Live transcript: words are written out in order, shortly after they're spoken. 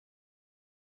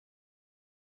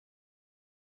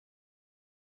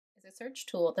is a search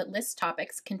tool that lists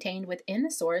topics contained within the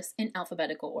source in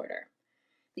alphabetical order.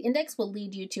 The index will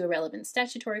lead you to a relevant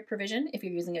statutory provision if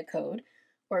you're using a code,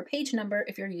 or a page number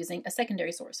if you're using a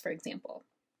secondary source, for example.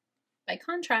 By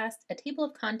contrast, a table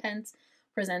of contents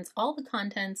presents all the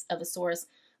contents of a source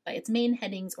by its main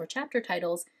headings or chapter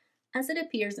titles as it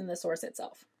appears in the source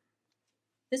itself.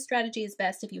 This strategy is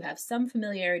best if you have some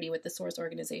familiarity with the source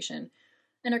organization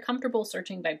and are comfortable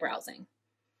searching by browsing.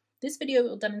 This video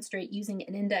will demonstrate using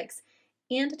an index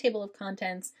and a table of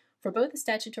contents for both a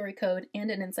statutory code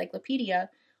and an encyclopedia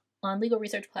on legal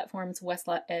research platforms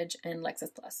Westlaw Edge and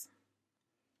Lexis.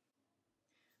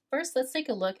 First, let's take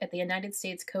a look at the United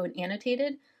States Code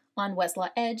annotated on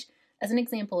Westlaw Edge as an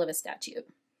example of a statute.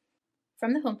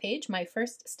 From the homepage, my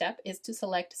first step is to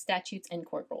select Statutes and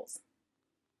Court Rules.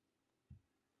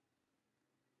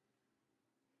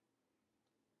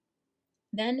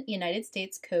 Then United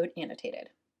States Code annotated.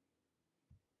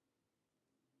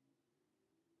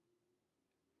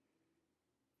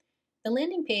 The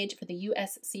landing page for the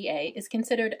USCA is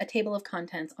considered a table of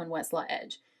contents on Westlaw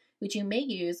Edge, which you may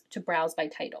use to browse by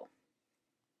title.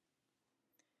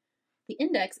 The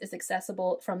index is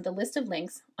accessible from the list of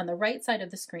links on the right side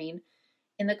of the screen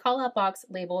in the call-out box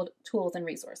labeled Tools and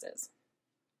Resources.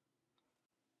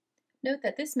 Note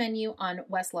that this menu on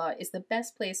Westlaw is the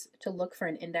best place to look for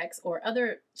an index or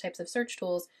other types of search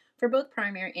tools for both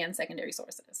primary and secondary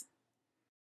sources.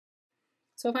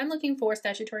 So if I'm looking for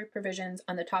statutory provisions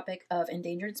on the topic of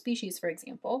endangered species, for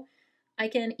example, I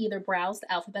can either browse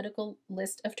the alphabetical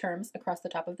list of terms across the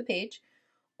top of the page,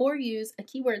 or use a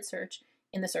keyword search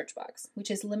in the search box,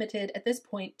 which is limited at this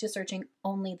point to searching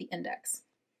only the index.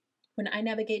 When I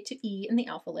navigate to E in the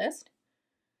alpha list,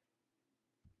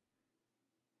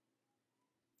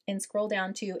 and scroll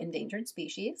down to endangered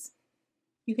species,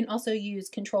 you can also use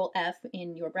Control F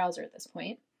in your browser at this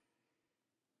point.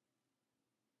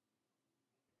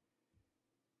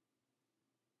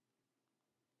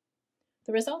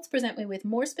 The results present me with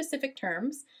more specific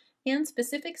terms and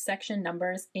specific section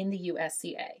numbers in the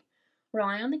USCA.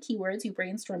 Rely on the keywords you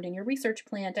brainstormed in your research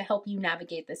plan to help you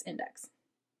navigate this index.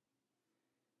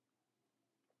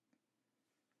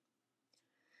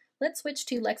 Let's switch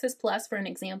to Lexis Plus for an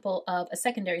example of a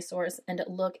secondary source and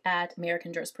look at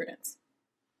American jurisprudence.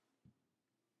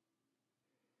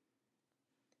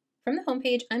 From the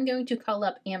homepage, I'm going to call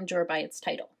up AmJur by its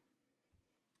title.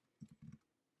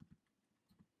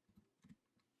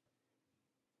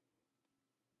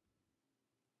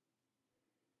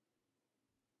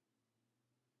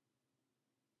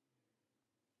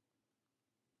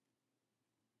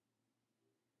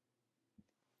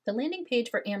 The landing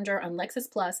page for AmJur on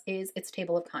Lexis Plus is its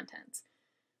table of contents.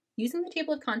 Using the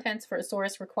table of contents for a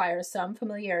source requires some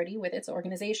familiarity with its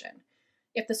organization.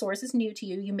 If the source is new to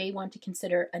you, you may want to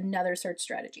consider another search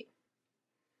strategy.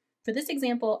 For this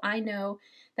example, I know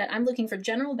that I'm looking for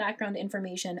general background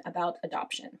information about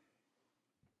adoption.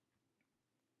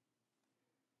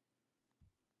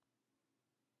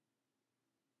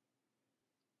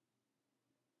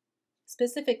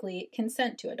 Specifically,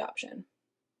 consent to adoption.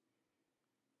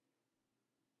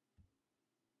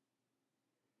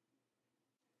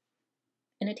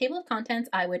 In a table of contents,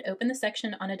 I would open the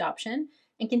section on adoption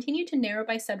and continue to narrow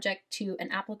by subject to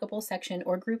an applicable section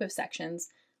or group of sections,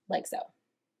 like so.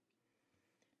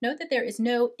 Note that there is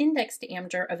no index to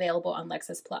AmJur available on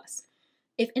Lexis Plus.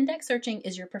 If index searching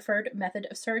is your preferred method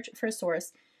of search for a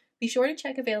source, be sure to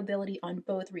check availability on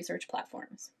both research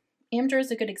platforms. AmJur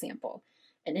is a good example.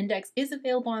 An index is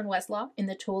available on Westlaw in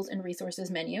the Tools and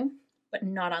Resources menu, but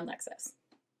not on Lexis.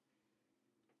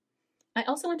 I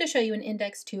also want to show you an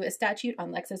index to a statute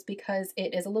on Lexis because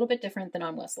it is a little bit different than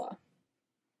on Westlaw.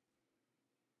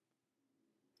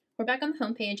 We're back on the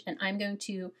homepage and I'm going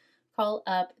to call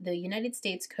up the United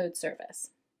States Code Service.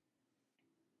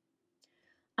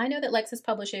 I know that Lexis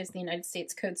publishes the United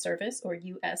States Code Service, or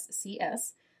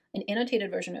USCS, an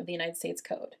annotated version of the United States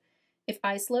Code. If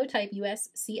I slow type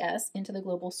USCS into the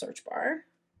global search bar,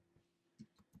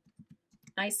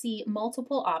 I see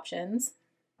multiple options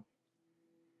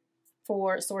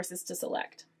for sources to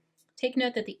select. Take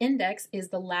note that the index is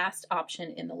the last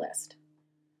option in the list.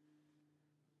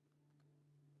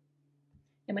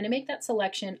 And when I make that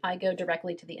selection, I go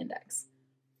directly to the index.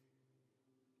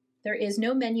 There is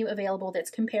no menu available that's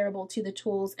comparable to the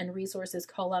Tools and Resources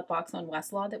call-out box on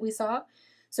Westlaw that we saw,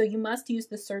 so you must use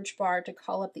the search bar to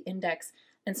call up the index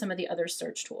and some of the other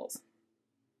search tools.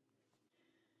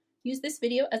 Use this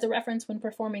video as a reference when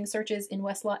performing searches in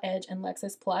Westlaw Edge and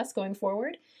Lexis Plus going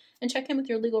forward, and check in with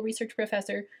your legal research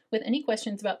professor with any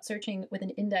questions about searching with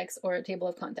an index or a table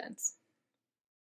of contents.